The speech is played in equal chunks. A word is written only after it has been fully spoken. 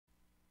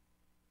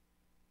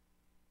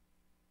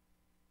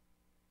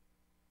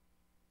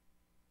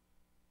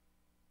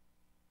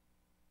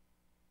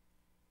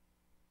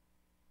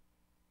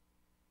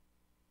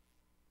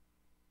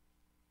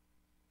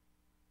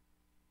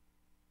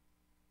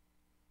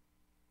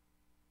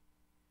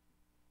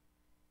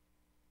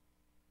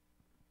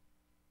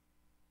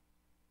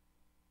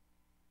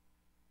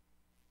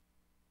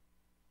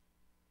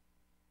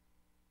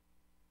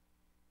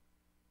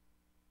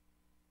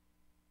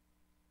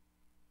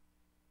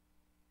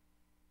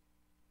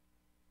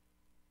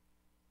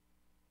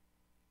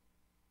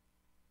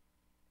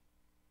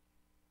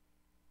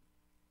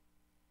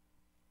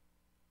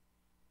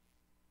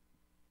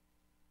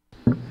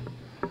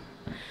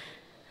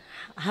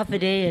Half a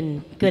day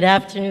and good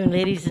afternoon,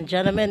 ladies and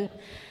gentlemen.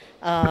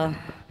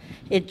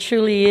 It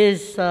truly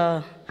is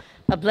a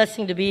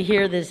blessing to be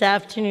here this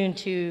afternoon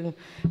to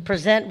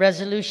present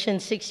Resolution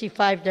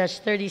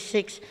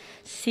 65-36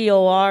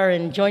 COR,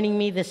 and joining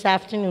me this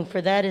afternoon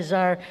for that is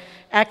our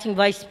Acting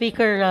Vice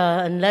Speaker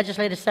and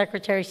Legislative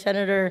Secretary,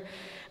 Senator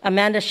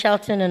Amanda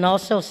Shelton, and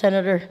also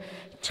Senator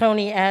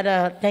Tony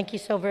Ada. Thank you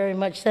so very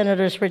much,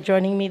 Senators, for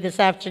joining me this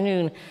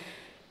afternoon.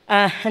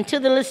 And to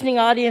the listening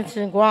audience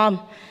in Guam,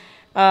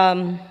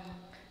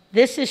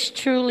 this is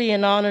truly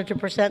an honor to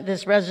present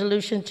this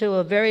resolution to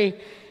a very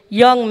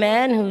young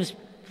man who's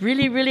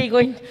really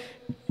going.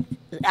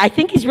 I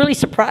think he's really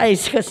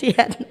surprised because he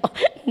had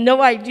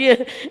no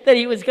idea that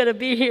he was going to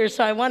be here.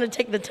 So I want to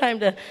take the time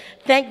to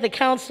thank the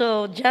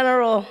Consul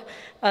General,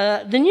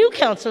 the new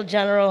Consul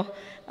General,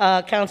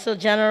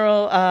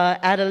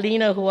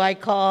 Adelina, who I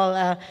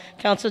call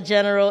Consul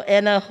General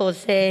Ana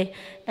Jose,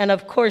 and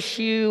of course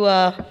you,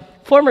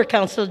 former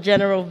Consul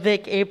General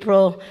Vic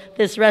April.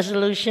 This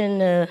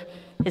resolution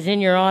is in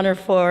your honor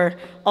for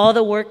all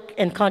the work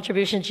and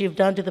contributions you've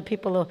done to the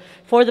people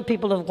for the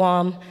people of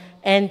Guam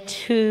and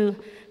to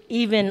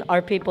even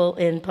our people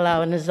in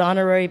Palau. And as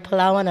honorary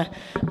Palauan, I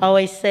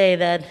always say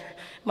that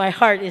my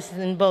heart is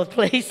in both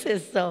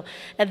places. So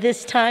at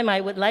this time,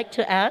 I would like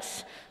to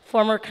ask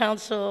former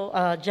Consul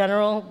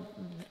General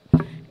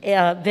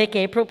Vic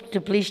April to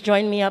please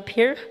join me up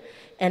here,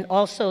 and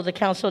also the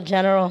Consul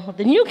General,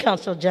 the new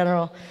Consul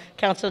General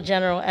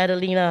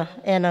Adelina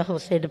Ana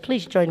Jose, to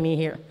please join me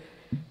here.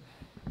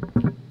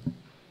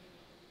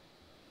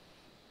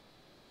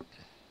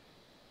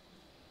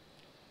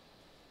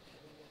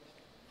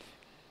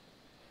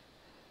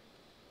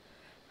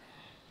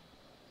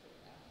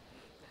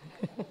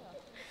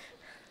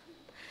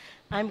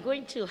 I'm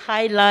going to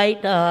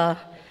highlight a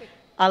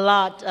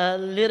lot.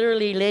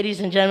 Literally, ladies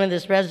and gentlemen,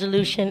 this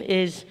resolution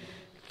is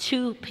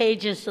 2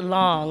 pages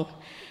long.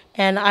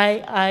 And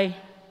I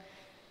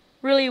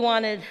really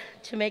wanted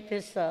to make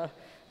this a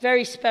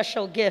very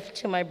special gift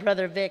to my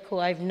brother Vic, who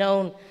I've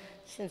known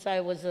since I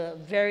was a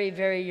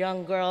very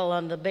young girl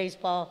on the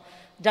baseball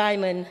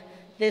diamond.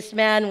 This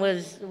man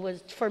was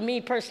for me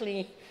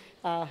personally,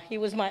 he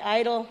was my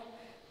idol.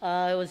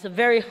 He was a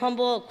very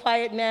humble,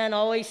 quiet man,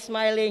 always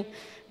smiling,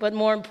 but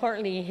more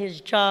importantly,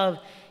 his job,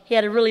 he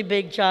had a really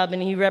big job,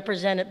 and he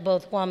represented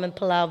both Guam and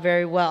Palau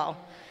very well.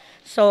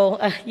 So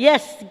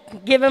yes,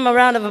 give him a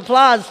round of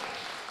applause.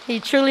 He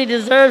truly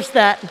deserves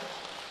that.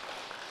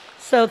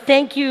 So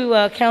thank you,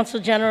 Consul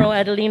General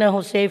Adelina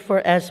Jose,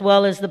 as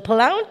well as the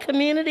Palauan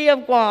community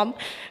of Guam,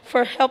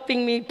 for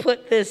helping me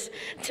put this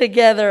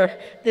together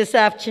this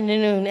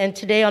afternoon. And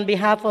today, on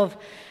behalf of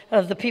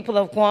the people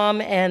of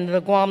Guam and the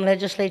Guam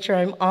legislature,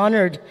 I'm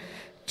honored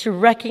to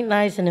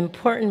recognize an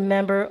important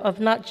member of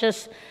not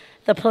just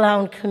the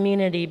Palauan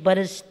community, but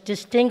a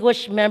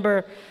distinguished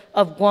member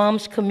of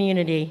Guam's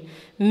community,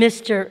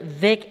 Mr.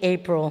 Vic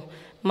April,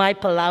 my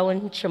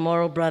Palauan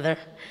Chamorro brother.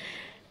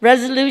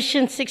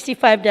 Resolution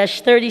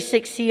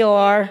 65-36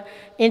 COR,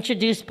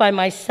 introduced by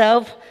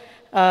myself,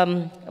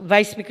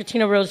 Vice Speaker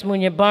Tina Rose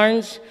Muña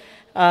Barnes,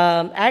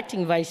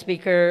 Acting Vice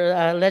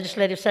Speaker,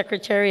 Legislative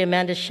Secretary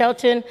Amanda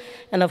Shelton,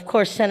 and of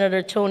course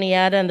Senator Tony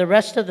Ada, and the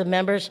rest of the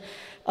members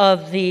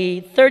of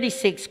the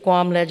 36th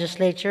Guam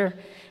legislature.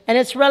 And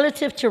it's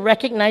relative to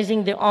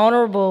recognizing the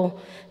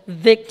Honorable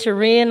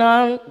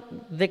Victoriano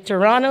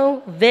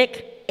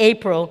Vic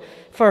April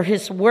for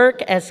his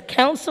work as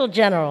Consul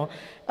General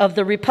of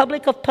the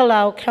Republic of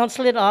Palau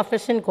Consulate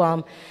Office in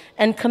Guam,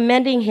 and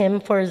commending him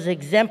for his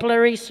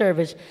exemplary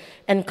service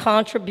and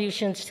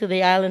contributions to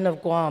the island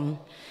of Guam.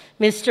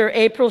 Mr.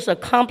 April's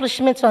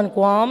accomplishments on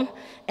Guam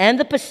and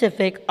the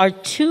Pacific are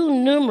too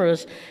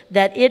numerous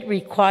that it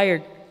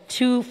required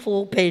 2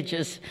 full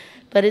pages.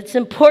 But it's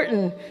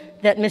important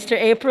that Mr.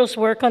 April's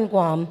work on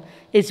Guam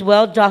is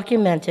well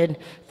documented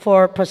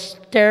for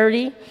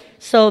posterity,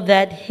 so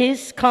that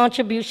his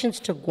contributions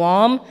to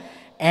Guam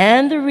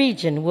and the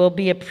region will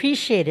be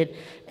appreciated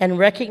and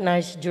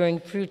recognized during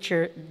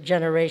future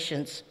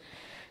generations.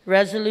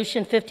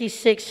 Resolution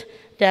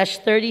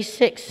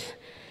 56-36,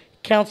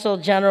 Consul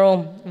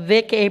General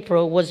Vic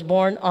April was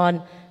born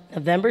on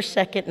November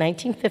 2nd,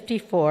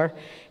 1954,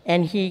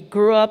 and he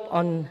grew up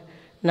on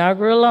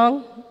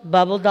Nagrulong,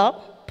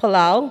 Babaldal,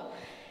 Palau.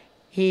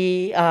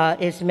 He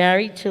is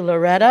married to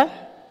Loretta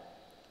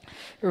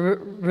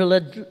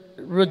Rudello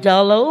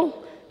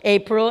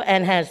April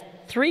and has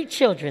 3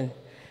 children,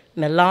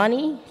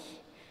 Melanie,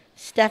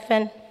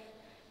 Stefan,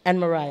 and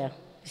Mariah.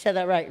 You said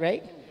that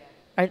right?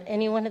 Are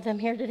any one of them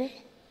here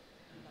today?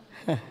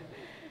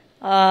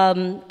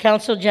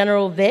 Consul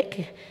General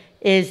Vic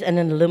is an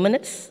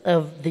alumnus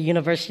of the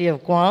University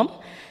of Guam,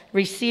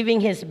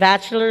 receiving his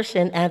bachelor's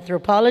in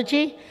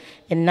anthropology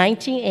in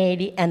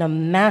 1980 and a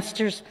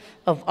master's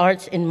of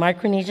arts in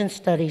Micronesian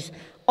studies,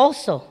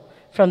 also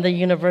from the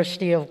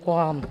University of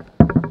Guam.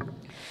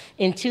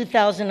 In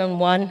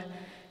 2001,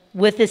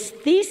 with his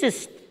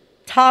thesis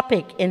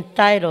topic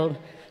entitled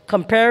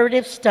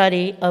Comparative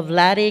Study of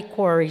Latte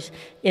Quarries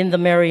in the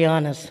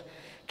Marianas,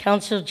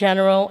 Consul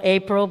General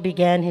April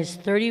began his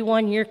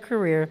 31-year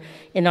career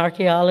in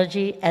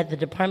archaeology at the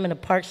Department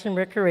of Parks and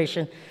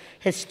Recreation,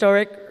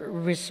 Historic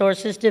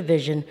Resources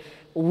Division,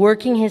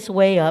 working his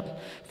way up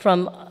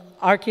from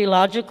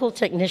Archaeological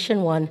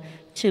Technician 1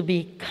 to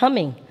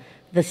becoming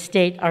the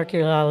state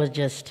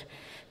archaeologist.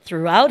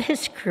 Throughout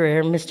his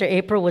career, Mr.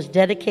 April was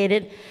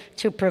dedicated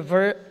to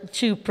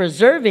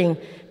preserving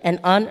and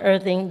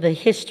unearthing the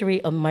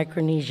history of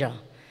Micronesia.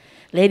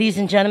 Ladies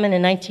and gentlemen,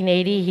 in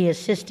 1980, he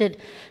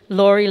assisted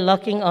Lori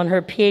Lucking on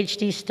her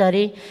PhD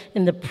study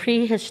in the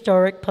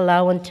prehistoric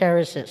Palauan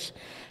terraces.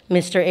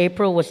 Mr.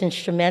 April was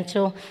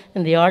instrumental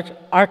in the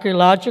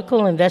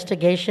archaeological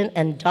investigation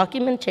and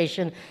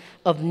documentation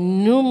of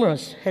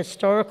numerous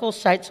historical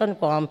sites on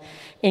Guam,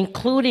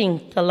 including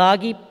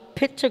Talagi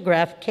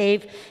Pictograph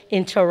Cave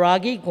in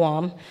Taragi,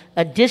 Guam.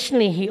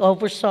 Additionally, he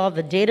oversaw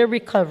the data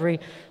recovery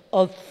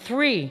of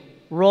 3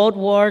 World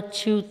War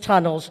II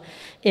tunnels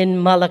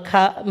in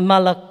Malacca,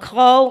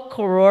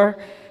 Koror,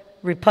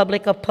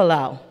 Republic of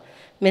Palau.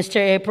 Mr.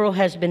 April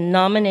has been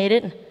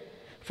nominated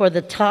for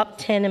the Top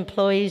 10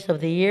 Employees of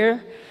the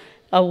Year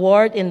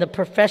award in the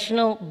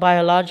professional,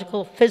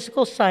 biological,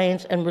 physical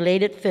science, and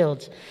related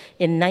fields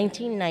in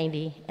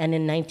 1990 and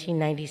in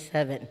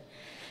 1997.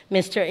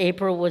 Mr.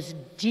 April was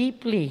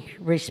deeply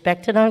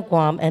respected on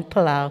Guam and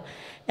Palau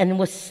and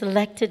was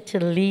selected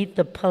to lead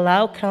the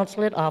Palau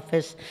Consulate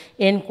office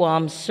in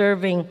Guam,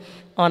 serving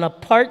on a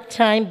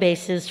part-time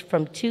basis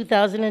from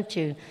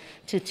 2002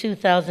 to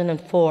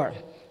 2004.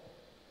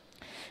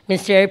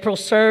 Mr. April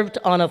served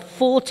on a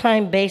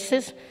full-time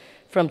basis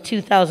from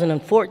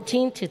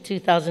 2014 to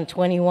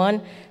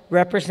 2021,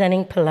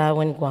 representing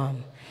Palau and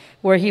Guam,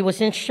 where he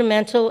was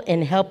instrumental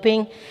in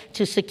helping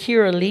to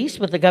secure a lease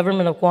with the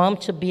government of Guam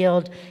to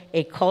build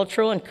a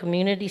cultural and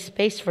community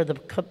space for the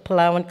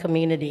Palauan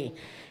community.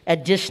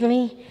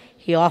 Additionally,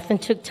 he often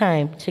took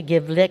time to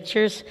give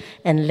lectures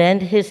and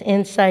lend his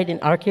insight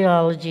in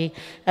archaeology,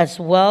 as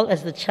well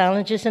as the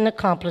challenges and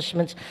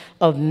accomplishments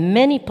of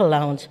many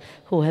Palauans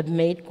who have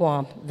made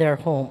Guam their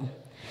home.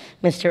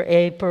 Mr.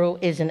 April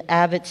is an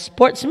avid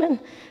sportsman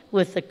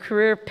with a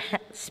career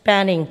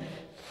spanning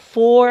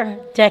 4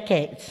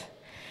 decades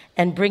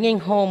and bringing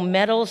home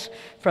medals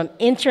from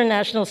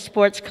international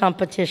sports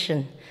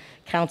competition.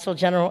 Consul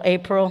General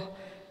April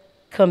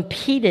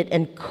competed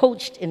and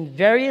coached in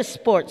various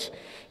sports,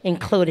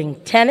 including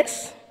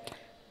tennis,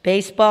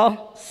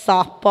 baseball,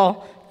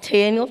 softball,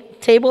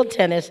 table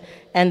tennis,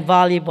 and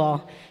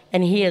volleyball.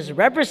 And he has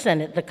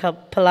represented the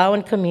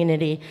Palauan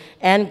community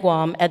and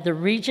Guam at the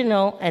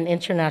regional and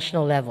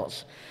international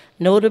levels.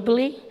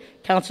 Notably,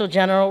 Consul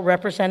General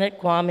represented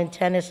Guam in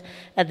tennis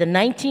at the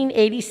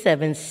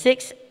 1987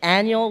 6th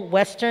Annual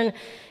Western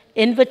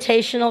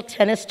Invitational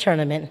Tennis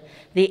Tournament,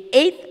 the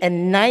 8th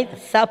and 9th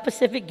South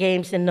Pacific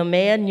Games in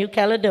Noumea, New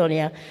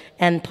Caledonia,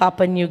 and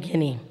Papua New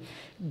Guinea.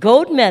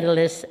 Gold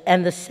medalist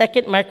and the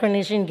 2nd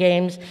Micronesian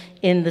Games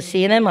in the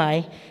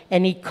CNMI,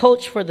 and he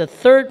coached for the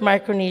 3rd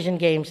Micronesian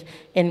Games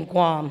in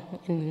Guam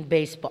in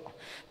baseball.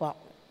 Well,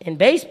 in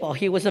baseball,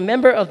 he was a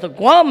member of the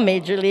Guam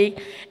Major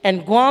League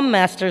and Guam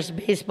Masters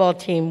baseball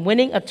team,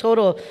 winning a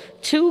total of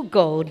 2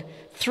 gold,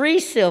 3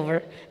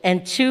 silver,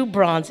 and 2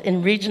 bronze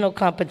in regional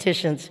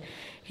competitions.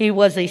 He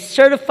was a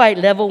certified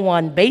level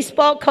 1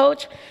 baseball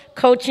coach,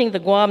 coaching the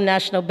Guam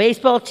national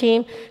baseball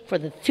team for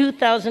the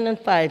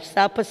 2005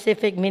 South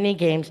Pacific Mini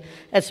Games,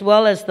 as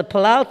well as the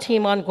Palau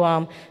team on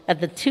Guam at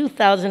the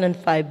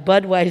 2005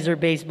 Budweiser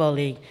Baseball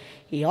League.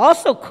 He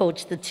also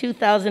coached the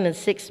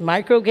 2006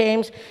 Micro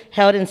Games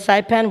held in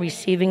Saipan,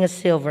 receiving a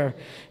silver.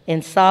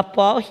 In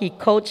softball, he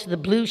coached the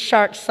Blue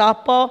Shark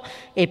Softball,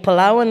 a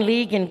Palauan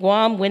league in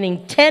Guam,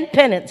 winning 10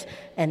 pennants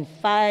and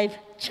 5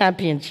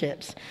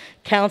 championships.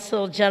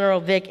 Consul General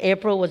Vic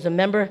April was a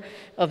member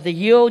of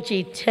the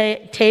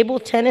UOG table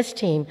tennis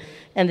team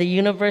and the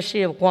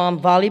University of Guam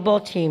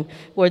volleyball team,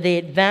 where they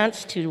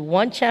advanced to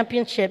 1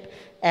 championship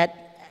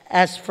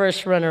as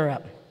first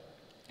runner-up.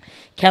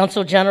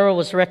 Consul General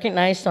was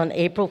recognized on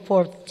April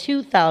 4,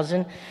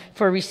 2000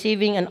 for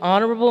receiving an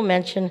honorable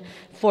mention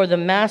for the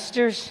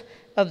Masters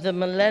of the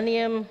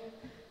Millennium,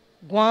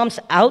 Guam's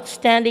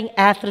Outstanding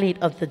Athlete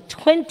of the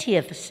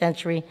 20th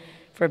Century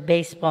for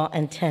baseball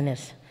and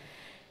tennis.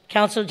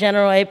 Consul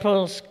General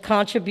April's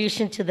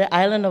contribution to the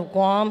island of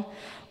Guam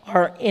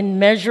are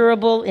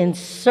immeasurable in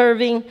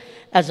serving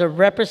as a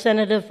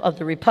representative of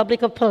the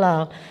Republic of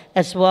Palau,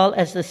 as well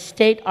as the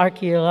state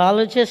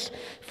archaeologist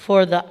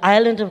for the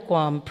island of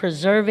Guam,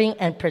 preserving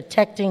and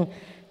protecting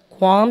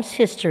Guam's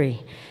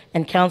history.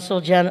 And Consul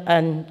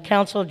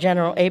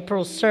General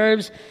April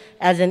serves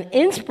as an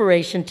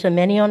inspiration to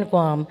many on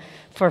Guam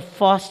for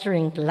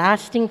fostering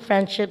lasting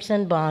friendships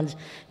and bonds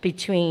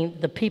between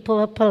the people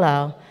of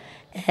Palau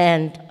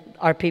and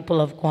our people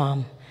of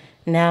Guam.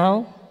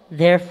 Now,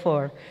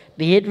 therefore,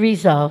 be it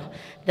resolved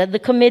that the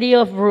Committee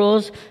of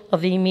Rules of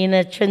the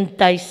Imina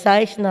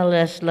 36 na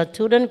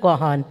Legislaturan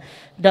Guam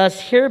does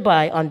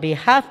hereby, on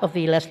behalf of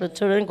the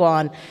Legislaturan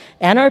Guam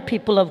and our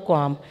people of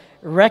Guam,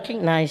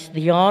 recognize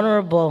the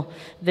Honorable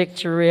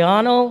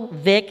Victoriano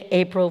Vic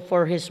April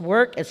for his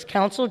work as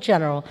Consul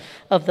General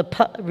of the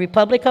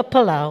Republic of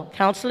Palau,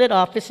 Consulate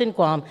Office in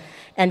Guam,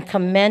 and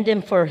commend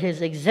him for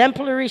his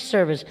exemplary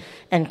service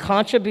and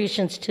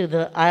contributions to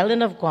the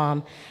island of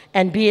Guam,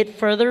 and be it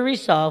further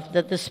resolved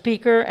that the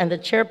Speaker and the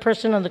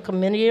Chairperson of the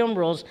Committee on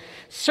Rules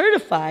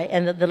certify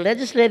and that the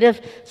Legislative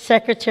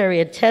Secretary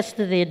attest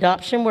to the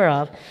adoption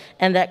whereof,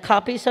 and that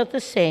copies of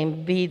the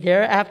same be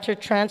thereafter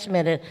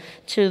transmitted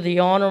to the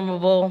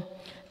Honorable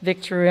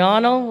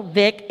Victoriano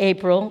Vic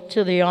April,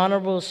 to the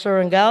Honorable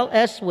Surangal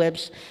S.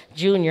 Whips,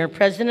 Jr.,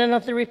 President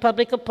of the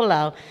Republic of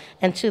Palau,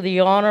 and to the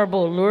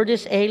Honorable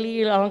Lourdes A.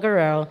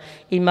 Guerrero,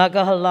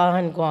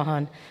 Imagahalahan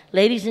Guahan.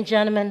 Ladies and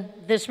gentlemen,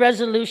 this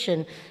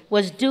resolution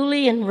was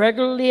duly and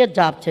regularly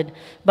adopted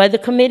by the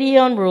Committee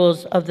on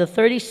Rules of the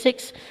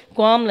 36th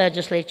Guam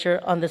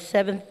Legislature on the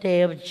 7th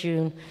day of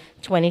June,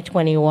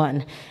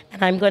 2021.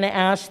 And I'm going to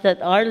ask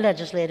that our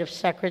Legislative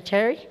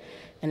Secretary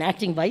and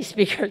Acting Vice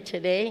Speaker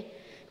today,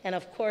 and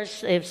of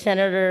course, if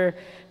Senator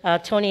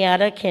Tony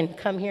Ada can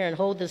come here and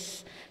hold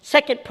this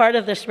second part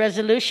of this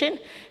resolution,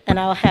 and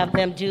I'll have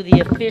them do the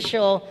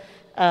official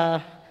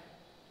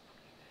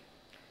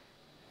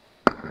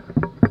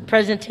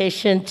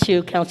presentation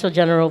to Consul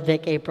General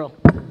Vic April.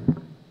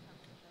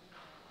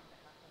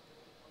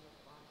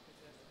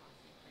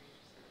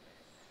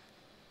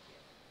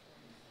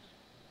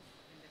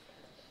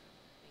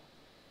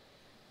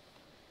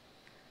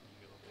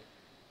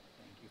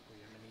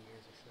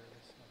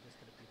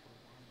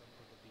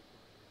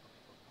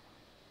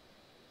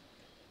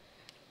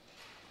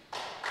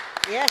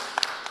 Yes,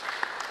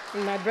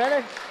 and my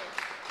brother.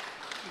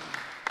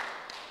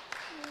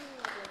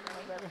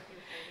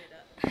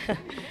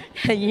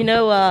 You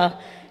know,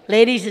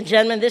 ladies and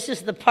gentlemen, this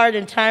is the part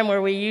in time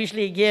where we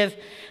usually give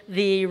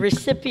the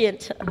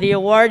recipient, the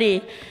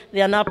awardee,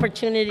 an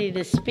opportunity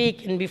to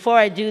speak. And before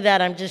I do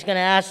that, I'm just going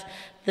to ask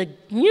the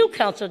new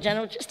Consul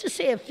General just to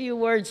say a few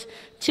words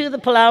to the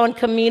Palauan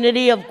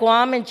community of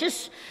Guam, and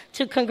just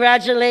to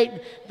congratulate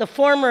the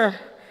former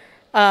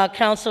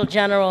Consul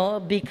General,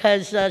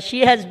 because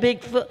she has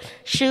big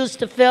shoes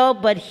to fill,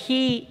 but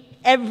he,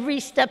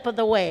 every step of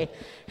the way,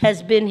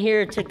 has been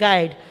here to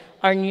guide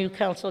our new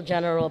Consul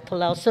General of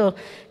Palau. So,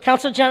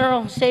 Consul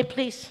General, say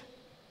please.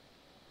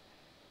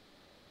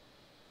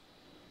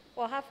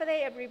 Well, happy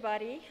day,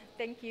 everybody.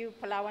 Thank you,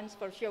 Palauans,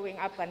 for showing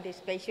up on this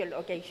special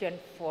occasion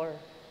for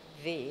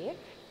Vic.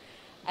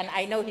 And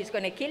I know he's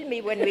going to kill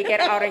me when we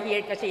get out of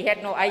here, because he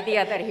had no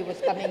idea that he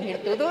was coming here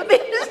to do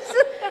this.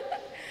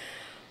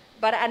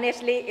 But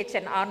honestly, it's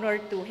an honor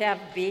to have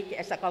Vic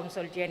as a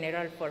Consul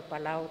General for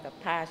Palau the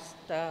past,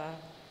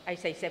 I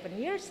say 7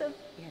 years.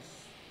 Yes.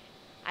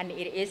 And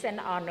it is an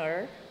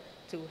honor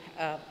to,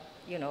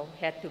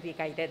 had to be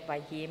guided by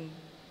him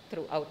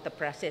throughout the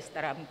process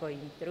that I'm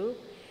going through.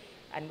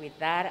 And with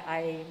that,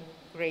 I'm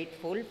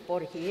grateful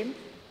for him.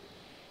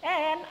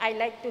 And I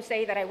like to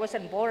say that I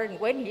wasn't born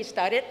when he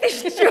started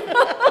this job.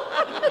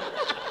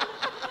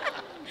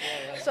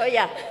 So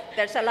yeah,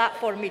 there's a lot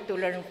for me to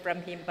learn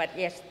from him. But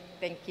yes,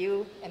 thank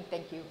you, and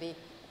thank you, Vic.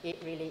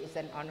 It really is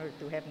an honor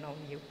to have known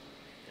you.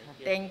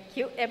 Thank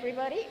you,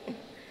 everybody.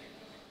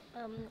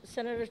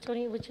 Senator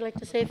Tony, would you like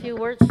to say a few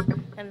words?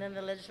 And then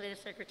the Legislative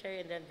Secretary,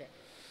 and then Vic.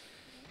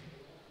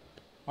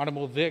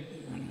 Honorable Vic,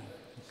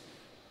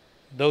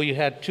 though you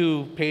had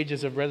 2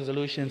 pages of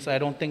resolutions, I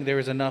don't think there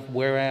is enough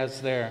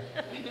whereas there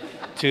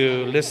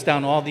to list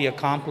down all the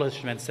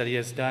accomplishments that he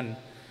has done,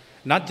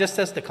 not just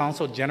as the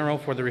Consul General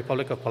for the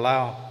Republic of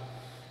Palau,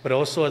 but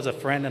also as a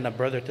friend and a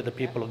brother to the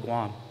people of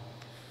Guam.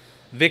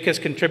 Vic has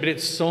contributed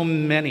so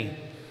many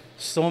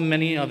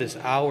of his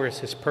hours,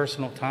 his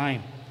personal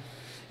time,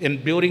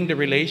 in building the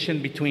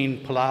relation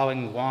between Palau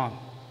and Guam.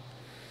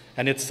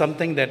 And it's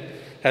something that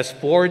has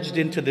forged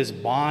into this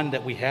bond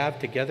that we have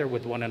together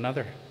with one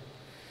another.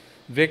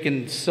 Vic,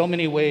 in so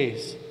many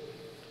ways,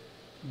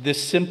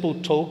 this simple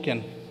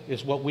token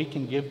is what we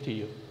can give to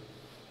you.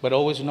 But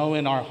always know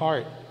in our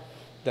heart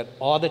that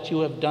all that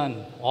you have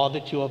done, all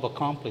that you have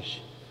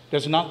accomplished,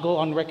 does not go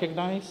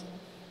unrecognized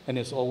and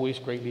is always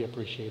greatly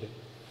appreciated.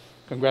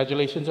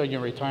 Congratulations on your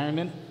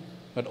retirement,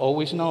 but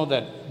always know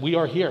that we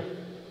are here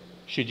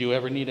should you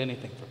ever need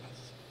anything from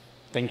us.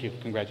 Thank you.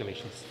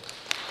 Congratulations.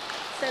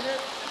 Senator,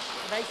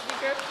 Vice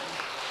Speaker.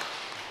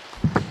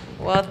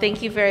 Well,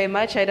 thank you very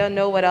much. I don't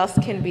know what else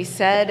can be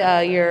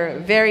said. Your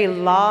very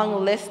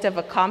long list of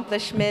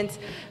accomplishments,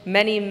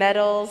 many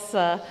medals,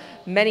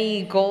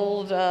 many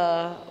gold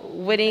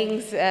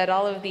winnings at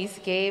all of these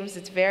games.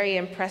 It's very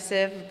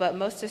impressive, but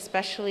most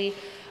especially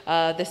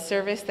the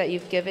service that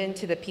you've given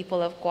to the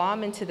people of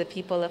Guam and to the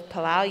people of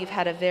Palau. You've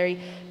had a very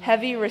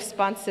heavy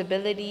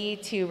responsibility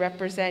to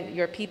represent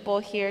your people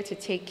here, to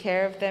take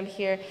care of them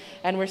here,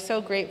 and we're so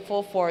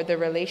grateful for the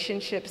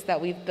relationships that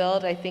we've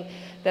built. I think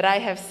that I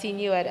have seen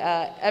you at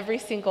every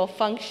single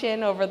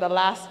function over the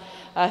last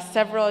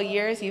several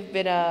years. You've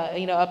been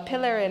a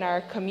pillar in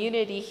our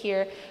community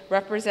here,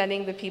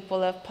 representing the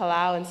people of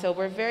Palau. And so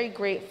we're very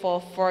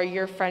grateful for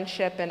your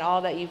friendship and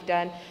all that you've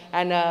done.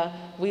 And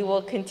we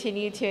will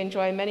continue to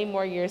enjoy many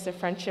more years of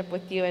friendship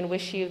with you and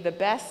wish you the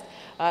best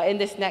in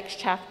this next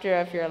chapter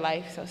of your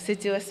life. So,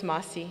 Situas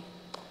Masi.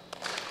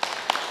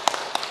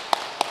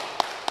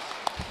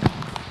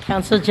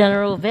 Consul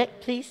General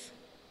Vic, please.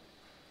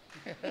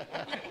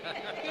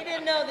 He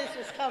didn't know this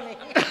was coming.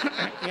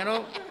 You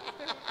know,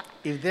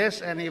 if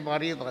there's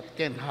anybody that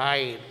can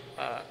hide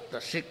the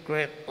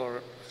secret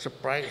or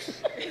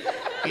surprise,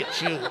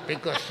 it's you.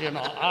 Because, you know,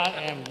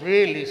 I am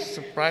really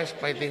surprised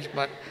by this.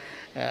 But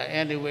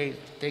anyway,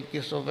 thank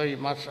you so very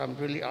much. I'm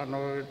really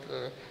honored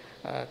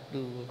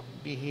to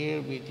be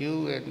here with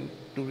you and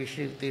to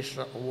receive these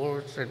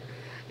awards and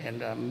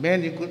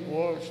many good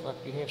words that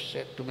you have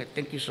said to me.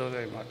 Thank you so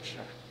very much.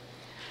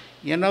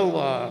 You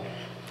know,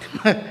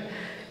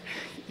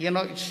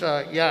 it's,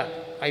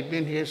 I've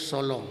been here so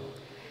long,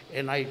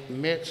 and I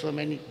met so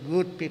many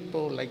good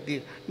people like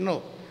this.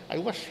 No, I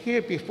was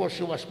here before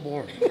she was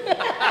born.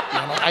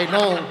 I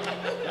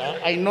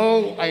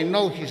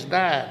know his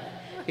dad.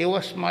 He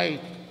was my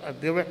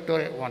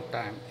director at one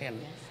time, and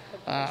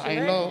I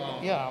know,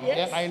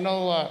 and I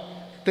know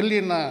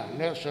Telina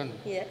Nelson.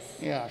 Yes.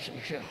 Yeah,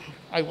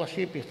 I was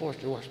here before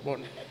she was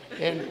born.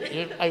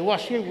 And I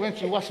was here when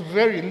she was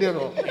very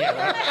little.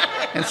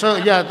 And so,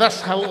 yeah, that's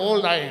how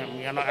old I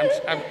am.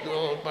 I'm too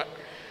old. But,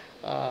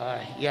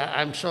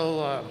 I'm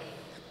so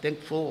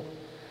thankful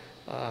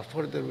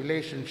for the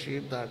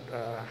relationship that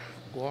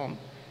Guam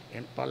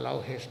and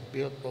Palau has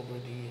built over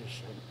the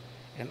years.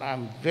 And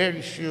I'm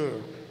very sure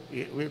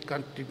it will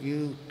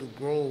continue to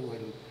grow,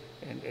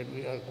 and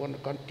we are going to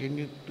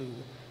continue to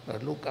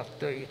look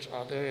after each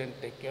other and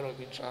take care of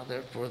each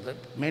other for the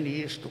many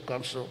years to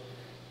come. So,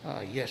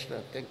 yes,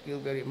 thank you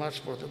very much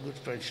for the good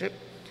friendship.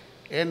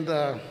 And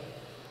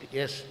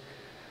yes,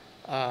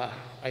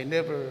 I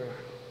never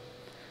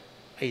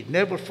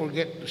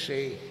forget to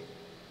say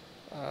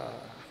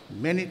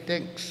many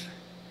thanks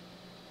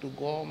to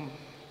Guam,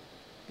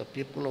 the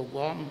people of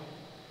Guam,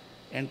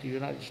 and the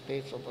United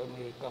States of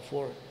America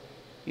for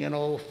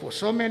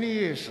so many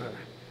years,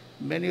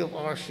 many of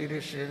our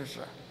citizens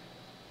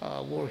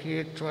were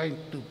here trying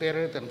to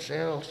better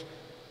themselves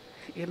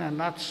in a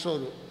not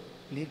so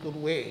legal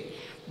way.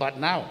 But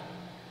now,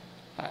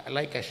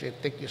 like I said,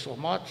 thank you so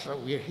much.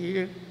 We're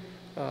here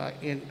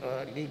in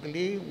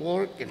legally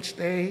work and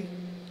stay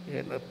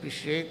and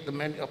appreciate the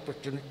many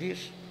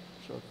opportunities.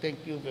 So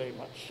thank you very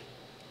much.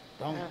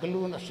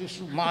 Dångkolo na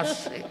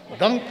sisumasi.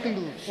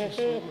 Dångkolo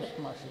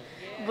sisumasi.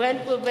 Buen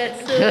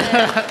provecho.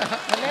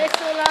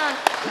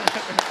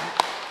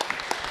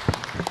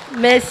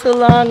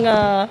 Mesulang,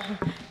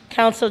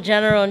 Consul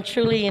General, and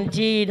truly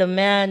indeed a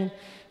man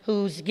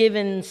who's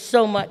given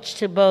so much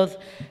to both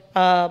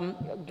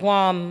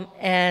Guam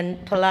and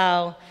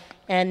Palau,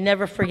 and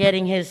never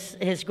forgetting his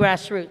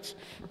grassroots,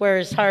 where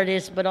his heart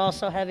is, but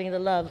also having the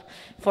love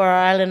for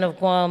our island of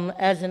Guam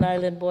as an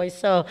island boy.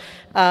 So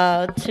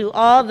to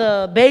all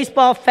the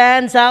baseball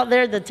fans out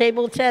there, the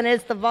table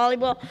tennis, the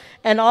volleyball,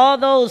 and all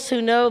those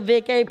who know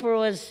Vic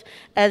April as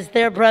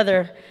their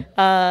brother,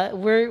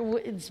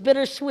 it's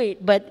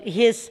bittersweet, but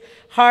his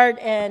heart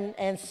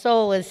and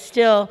soul is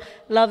still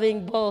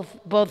loving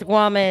both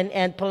Guam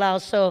and Palau.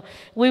 So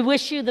we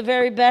wish you the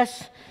very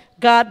best.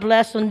 God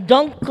bless.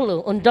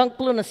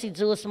 Dångkolo na si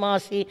Diyos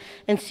Masi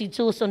and si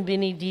Diyos on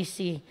bini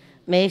DC.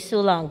 May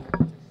sulang.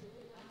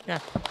 Yeah.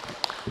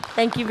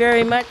 Thank you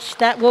very much.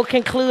 That will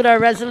conclude our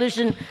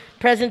resolution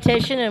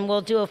presentation, and we'll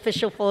do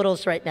official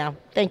photos right now.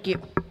 Thank you.